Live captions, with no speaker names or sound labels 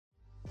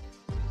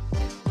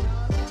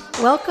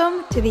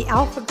Welcome to the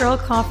Alpha Girl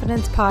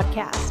Confidence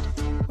Podcast,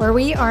 where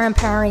we are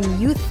empowering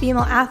youth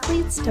female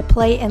athletes to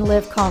play and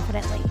live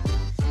confidently.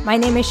 My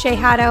name is Shay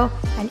Haddo,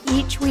 and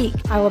each week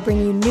I will bring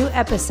you new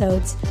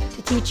episodes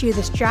to teach you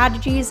the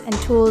strategies and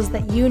tools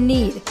that you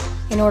need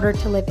in order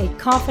to live a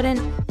confident,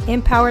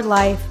 empowered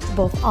life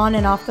both on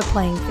and off the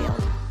playing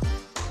field.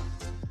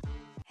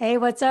 Hey,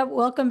 what's up?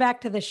 Welcome back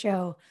to the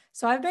show.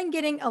 So I've been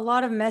getting a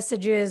lot of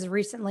messages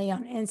recently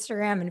on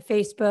Instagram and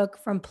Facebook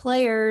from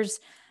players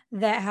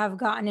that have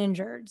gotten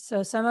injured.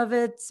 So some of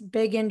it's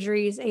big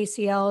injuries,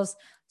 ACLs,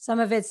 some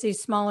of it's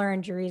these smaller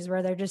injuries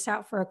where they're just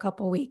out for a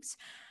couple weeks.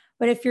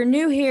 But if you're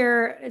new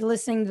here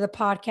listening to the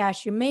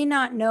podcast, you may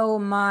not know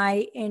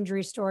my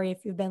injury story.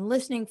 If you've been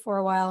listening for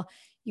a while,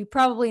 you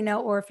probably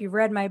know, or if you've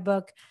read my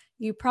book,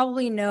 you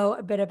probably know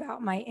a bit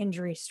about my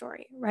injury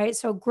story, right?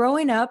 So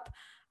growing up,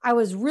 I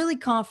was really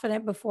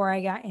confident before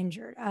I got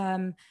injured.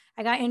 I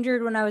got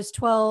injured when I was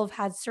 12,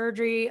 had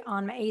surgery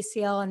on my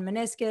ACL and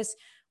meniscus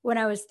when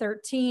I was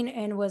 13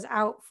 and was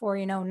out for,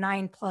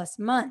 9+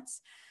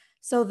 months.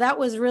 So that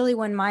was really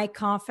when my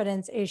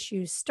confidence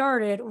issues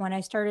started, when I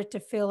started to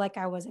feel like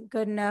I wasn't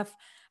good enough.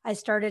 I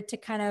started to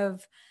kind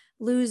of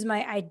lose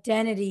my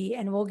identity,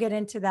 and we'll get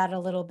into that a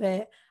little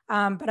bit.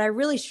 But I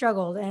really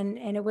struggled, and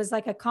it was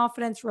like a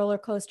confidence roller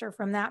coaster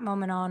from that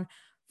moment on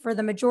for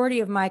the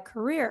majority of my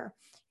career.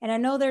 And I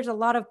know there's a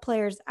lot of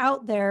players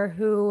out there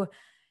who,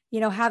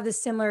 have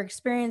this similar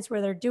experience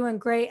where they're doing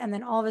great, and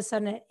then all of a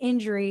sudden an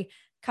injury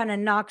kind of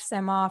knocks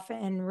them off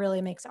and really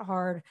makes it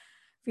hard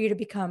for you to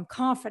become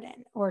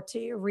confident or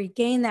to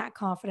regain that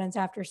confidence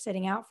after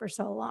sitting out for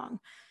so long.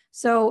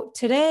 So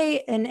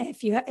today, and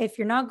if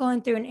you're not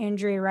going through an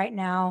injury right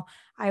now,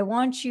 I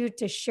want you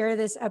to share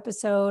this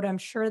episode. I'm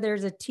sure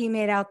there's a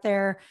teammate out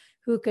there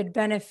who could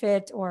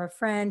benefit, or a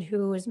friend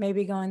who is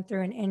maybe going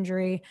through an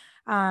injury.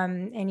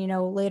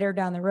 Later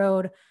down the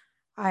road,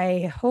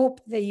 I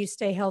hope that you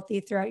stay healthy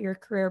throughout your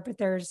career, but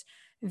there's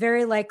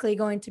very likely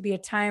going to be a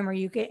time where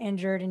you get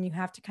injured and you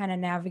have to kind of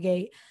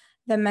navigate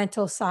the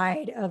mental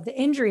side of the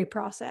injury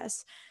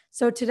process.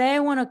 So today I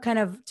want to kind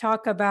of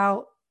talk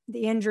about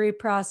the injury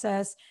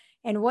process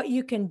and what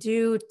you can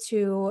do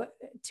to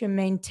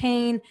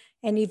maintain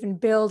and even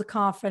build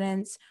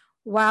confidence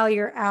while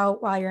you're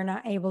out, while you're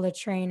not able to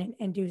train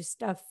and do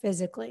stuff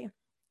physically.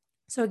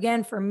 So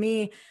again, for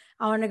me,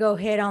 I want to go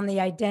hit on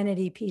the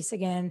identity piece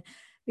again,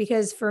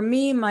 because for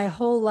me, my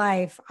whole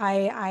life,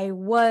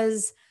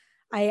 I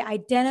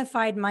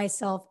identified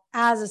myself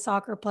as a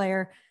soccer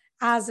player,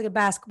 as a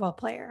basketball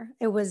player.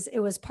 It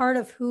was part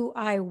of who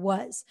I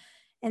was.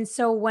 And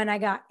so when I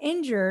got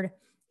injured,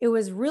 it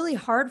was really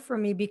hard for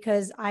me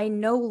because I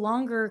no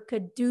longer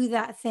could do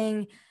that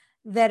thing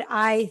that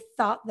I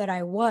thought that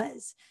I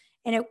was.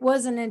 And it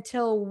wasn't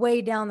until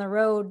way down the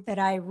road that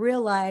I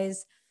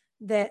realized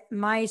that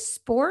my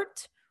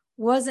sport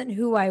wasn't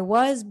who I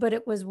was, but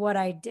it was what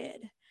I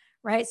did,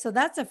 right? So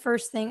that's the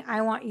first thing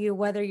I want you,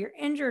 whether you're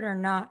injured or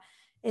not,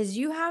 is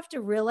you have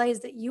to realize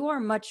that you are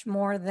much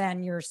more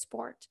than your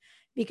sport.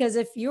 Because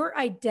if your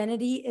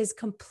identity is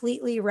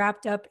completely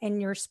wrapped up in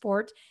your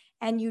sport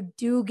and you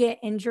do get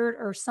injured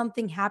or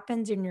something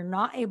happens and you're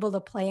not able to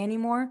play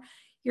anymore,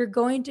 you're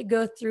going to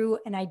go through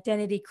an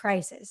identity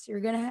crisis.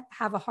 You're going to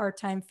have a hard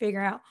time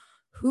figuring out,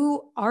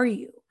 who are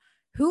you?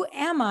 Who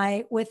am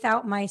I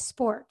without my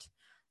sport?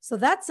 So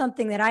that's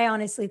something that I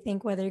honestly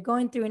think, whether you're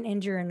going through an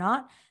injury or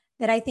not,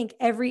 that I think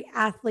every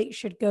athlete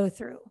should go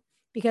through.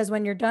 Because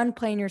when you're done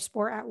playing your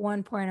sport at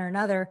one point or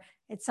another,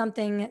 it's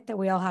something that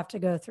we all have to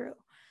go through.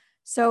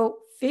 So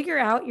figure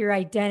out your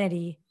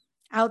identity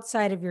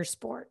outside of your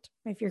sport.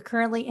 If you're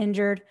currently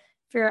injured,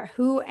 figure out,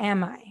 who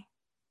am I?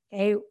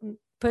 Okay.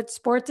 Put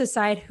sports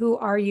aside. Who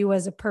are you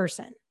as a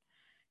person?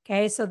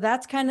 Okay. So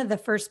that's kind of the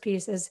first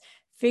piece, is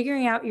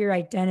figuring out your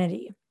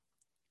identity.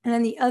 And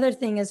then the other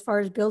thing, as far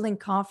as building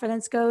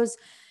confidence goes,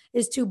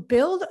 is to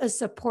build a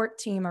support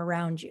team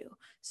around you.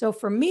 So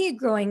for me,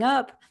 growing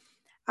up,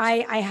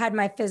 I had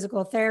my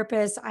physical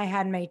therapist, I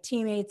had my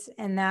teammates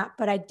and that,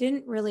 but I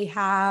didn't really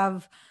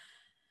have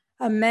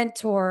a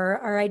mentor,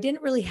 or I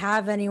didn't really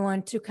have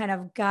anyone to kind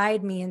of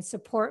guide me and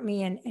support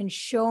me and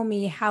show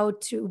me how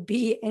to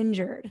be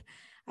injured.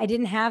 I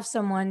didn't have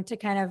someone to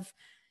kind of,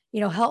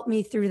 help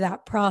me through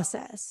that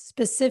process,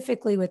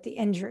 specifically with the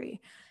injury.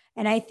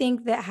 And I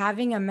think that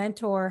having a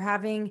mentor,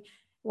 having,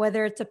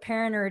 whether it's a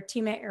parent or a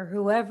teammate or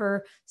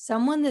whoever,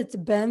 someone that's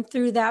been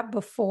through that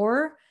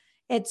before,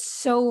 it's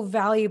so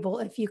valuable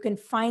if you can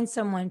find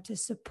someone to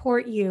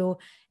support you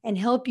and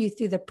help you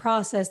through the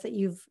process that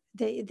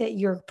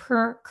you're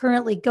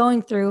currently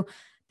going through,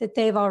 that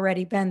they've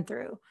already been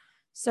through.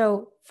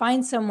 So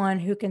find someone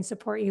who can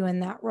support you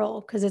in that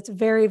role, because it's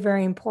very,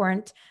 very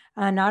important,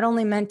 not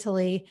only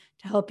mentally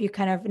to help you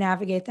kind of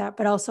navigate that,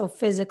 but also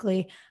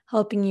physically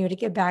helping you to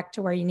get back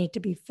to where you need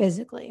to be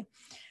physically.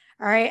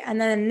 All right.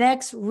 And then the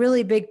next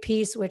really big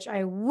piece, which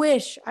I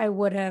wish I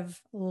would have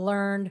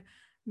learned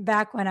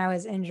back when I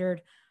was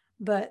injured,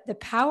 but the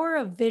power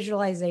of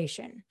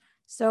visualization.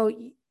 So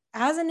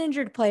as an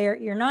injured player,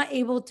 you're not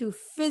able to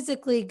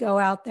physically go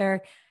out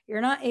there. You're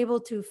not able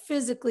to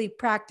physically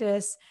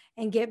practice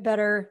and get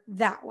better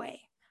that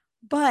way.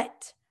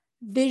 But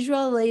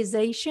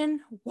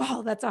visualization,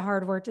 wow, that's a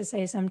hard word to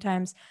say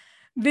sometimes.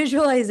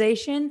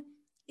 Visualization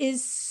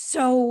is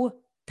so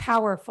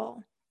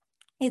powerful.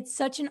 It's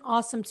such an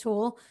awesome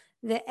tool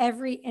that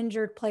every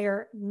injured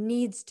player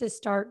needs to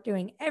start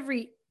doing.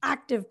 Every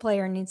active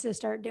player needs to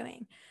start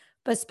doing.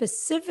 But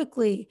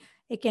specifically,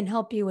 it can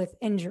help you with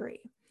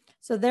injury.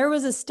 So there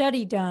was a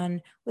study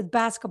done with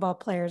basketball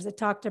players that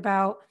talked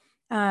about,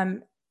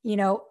 the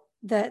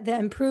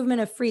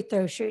improvement of free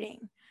throw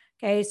shooting.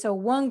 Okay, so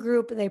one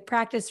group, they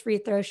practiced free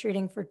throw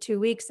shooting for 2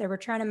 weeks. They were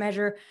trying to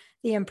measure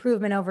the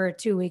improvement over a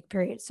 2-week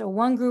period. So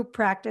one group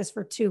practiced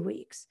for 2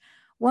 weeks.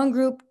 One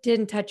group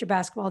didn't touch a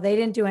basketball. They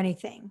didn't do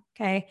anything.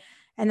 Okay.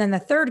 And then the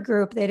third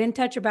group, they didn't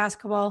touch a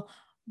basketball,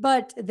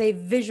 but they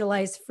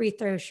visualized free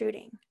throw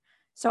shooting.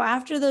 So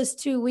after those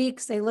 2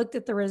 weeks, they looked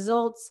at the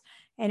results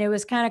and it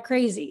was kind of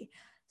crazy.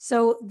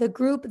 So the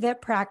group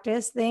that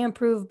practiced, they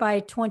improved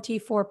by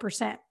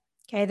 24%.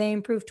 Okay. They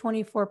improved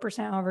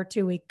 24% over a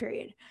 2-week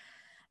period.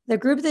 The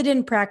group that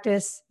didn't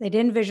practice, they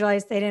didn't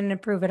visualize, they didn't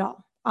improve at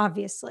all,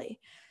 obviously.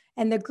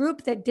 And the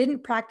group that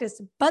didn't practice,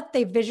 but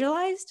they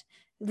visualized,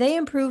 they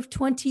improved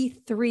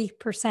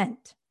 23%.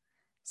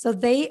 So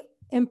they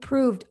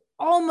improved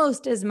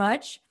almost as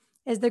much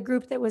as the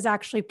group that was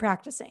actually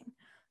practicing.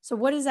 So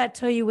what does that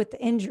tell you with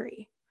the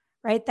injury,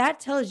 right? That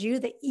tells you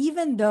that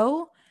even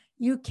though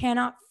you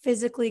cannot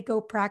physically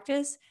go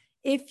practice,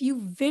 if you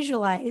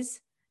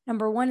visualize,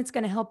 number one, it's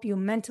going to help you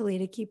mentally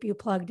to keep you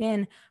plugged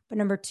in. But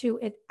number two,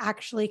 it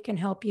actually can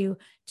help you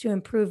to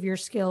improve your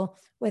skill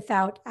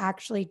without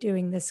actually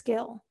doing the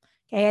skill.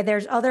 Okay,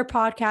 there's other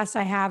podcasts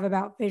I have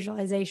about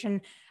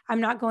visualization.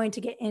 I'm not going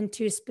to get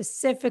into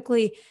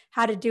specifically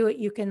how to do it.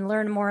 You can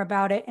learn more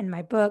about it in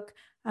my book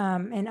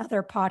and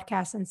other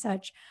podcasts and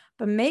such,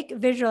 but make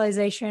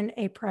visualization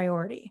a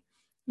priority.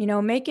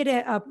 Make it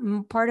a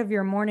part of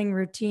your morning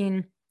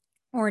routine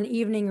or an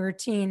evening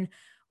routine,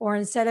 or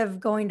instead of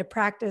going to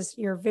practice,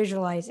 you're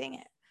visualizing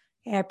it.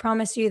 Okay, I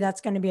promise you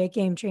that's going to be a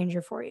game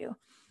changer for you.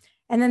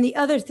 And then the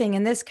other thing,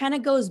 and this kind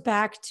of goes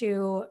back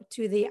to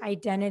the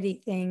identity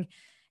thing,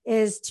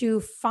 is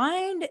to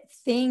find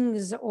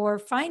things or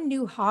find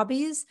new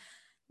hobbies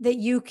that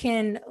you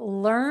can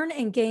learn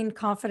and gain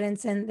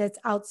confidence in that's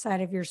outside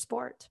of your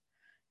sport.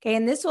 Okay.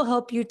 And this will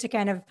help you to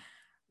kind of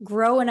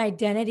grow an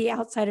identity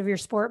outside of your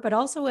sport, but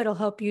also it'll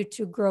help you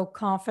to grow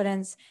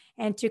confidence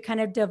and to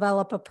kind of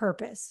develop a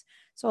purpose.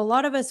 So a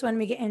lot of us, when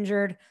we get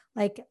injured,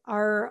 like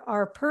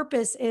our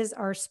purpose is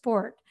our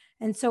sport.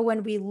 And so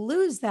when we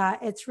lose that,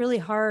 it's really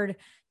hard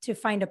to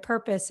find a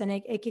purpose, and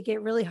it could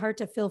get really hard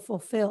to feel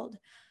fulfilled.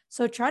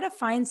 So try to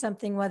find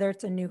something, whether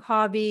it's a new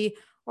hobby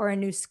or a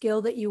new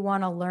skill that you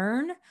want to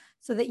learn,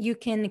 so that you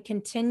can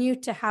continue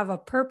to have a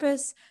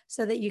purpose,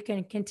 so that you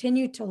can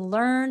continue to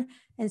learn,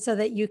 and so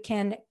that you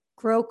can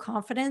grow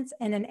confidence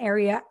in an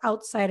area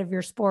outside of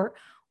your sport,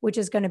 which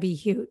is going to be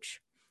huge.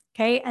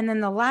 Okay. And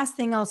then the last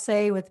thing I'll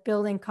say with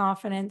building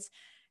confidence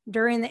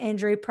during the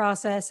injury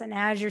process and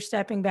as you're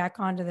stepping back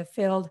onto the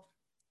field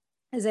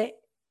is that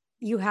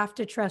you have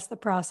to trust the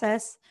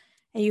process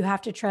and you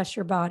have to trust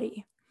your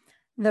body.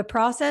 The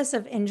process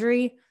of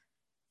injury,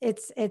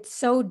 it's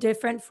so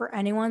different for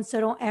anyone.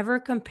 So don't ever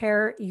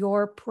compare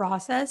your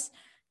process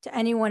to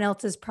anyone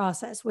else's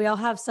process. We all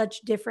have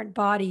such different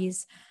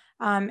bodies.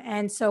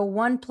 And so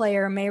one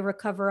player may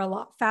recover a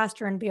lot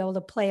faster and be able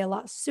to play a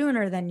lot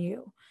sooner than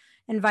you,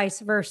 and vice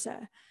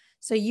versa.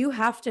 So you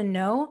have to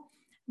know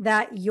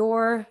that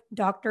your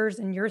doctors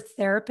and your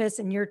therapists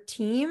and your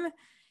team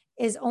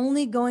is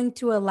only going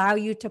to allow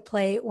you to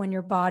play when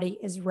your body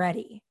is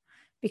ready.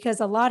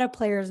 Because a lot of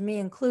players, me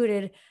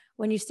included,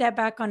 when you step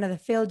back onto the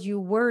field, you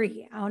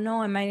worry, oh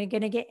no, am I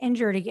going to get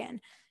injured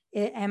again?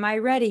 Am I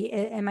ready?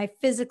 Am I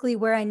physically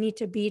where I need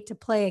to be to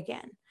play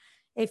again?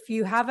 If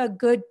you have a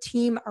good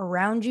team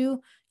around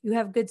you, you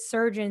have good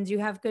surgeons, you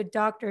have good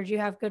doctors, you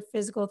have good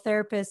physical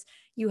therapists,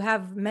 you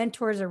have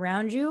mentors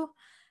around you,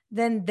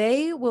 then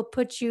they will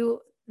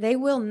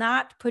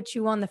not put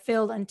you on the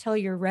field until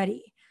you're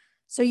ready.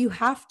 So you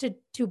have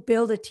to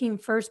build a team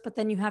first, but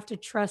then you have to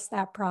trust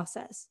that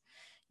process.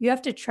 You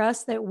have to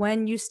trust that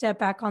when you step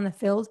back on the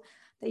field,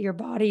 that your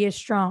body is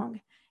strong.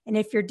 And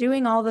if you're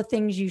doing all the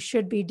things you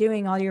should be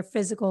doing, all your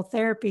physical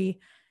therapy,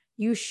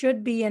 you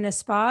should be in a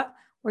spot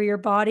where your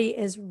body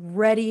is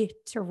ready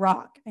to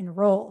rock and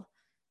roll.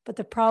 But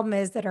the problem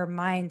is that our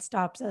mind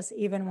stops us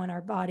even when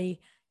our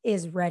body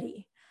is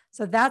ready.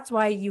 So that's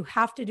why you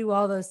have to do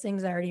all those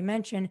things I already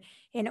mentioned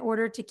in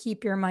order to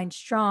keep your mind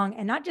strong,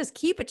 and not just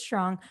keep it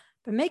strong,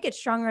 but make it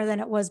stronger than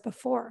it was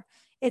before.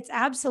 It's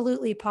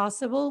absolutely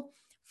possible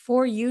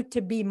for you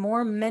to be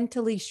more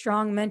mentally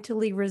strong,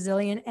 mentally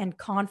resilient, and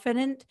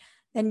confident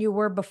than you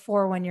were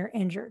before when you're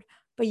injured.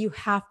 But you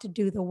have to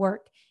do the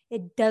work.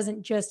 It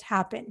doesn't just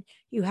happen.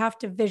 You have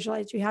to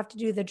visualize, you have to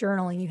do the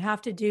journaling, you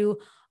have to do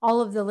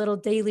all of the little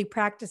daily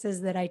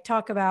practices that I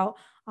talk about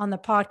on the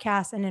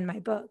podcast and in my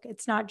book.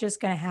 It's not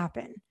just going to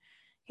happen.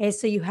 Okay,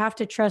 so you have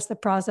to trust the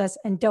process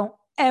and don't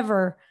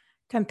ever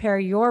compare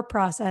your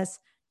process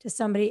to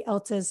somebody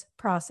else's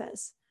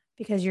process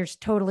because you're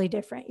totally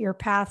different. Your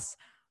paths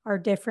are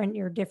different.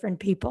 You're different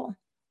people.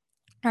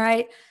 All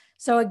right.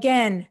 So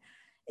again,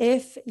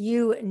 if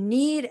you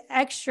need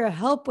extra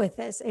help with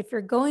this, if you're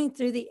going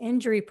through the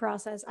injury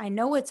process, I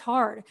know it's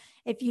hard.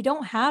 If you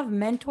don't have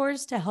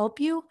mentors to help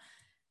you,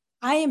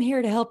 I am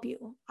here to help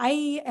you.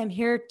 I am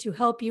here to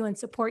help you and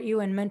support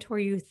you and mentor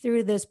you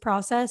through this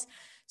process.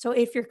 So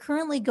if you're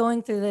currently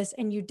going through this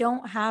and you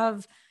don't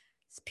have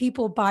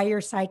people by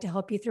your side to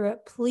help you through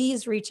it,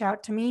 please reach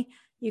out to me.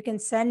 You can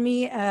send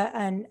me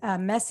a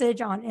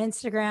message on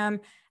Instagram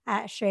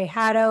at Shay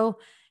Haddo.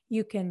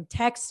 You can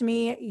text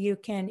me. You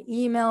can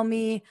email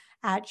me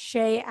at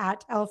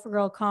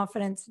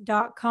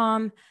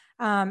shay@alphagirlconfidence.com.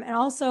 And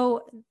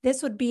also,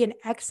 this would be an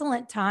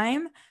excellent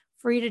time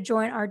for you to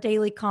join our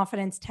daily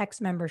confidence text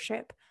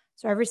membership.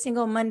 So every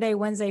single Monday,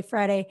 Wednesday,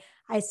 Friday,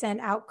 I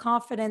send out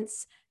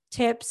confidence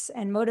tips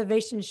and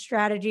motivation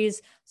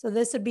strategies. So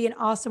this would be an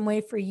awesome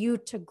way for you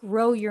to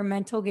grow your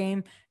mental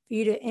game, for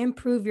you to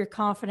improve your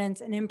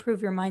confidence and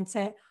improve your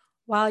mindset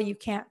while you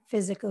can't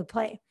physically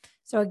play.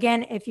 So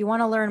again, if you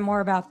want to learn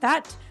more about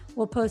that,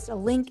 we'll post a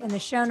link in the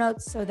show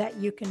notes so that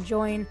you can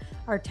join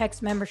our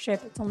text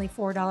membership. It's only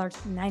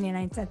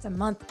 $4.99 a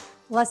month,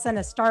 less than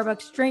a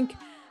Starbucks drink.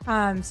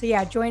 So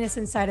yeah, join us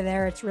inside of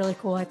there. It's really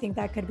cool. I think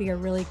that could be a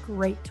really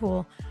great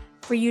tool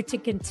for you to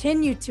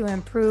continue to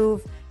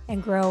improve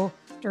and grow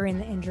during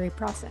the injury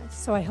process.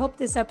 So I hope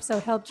this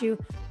episode helped you.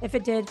 If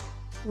it did,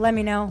 let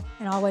me know.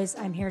 And always,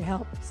 I'm here to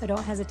help. So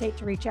don't hesitate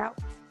to reach out.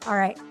 All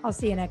right, I'll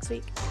see you next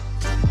week.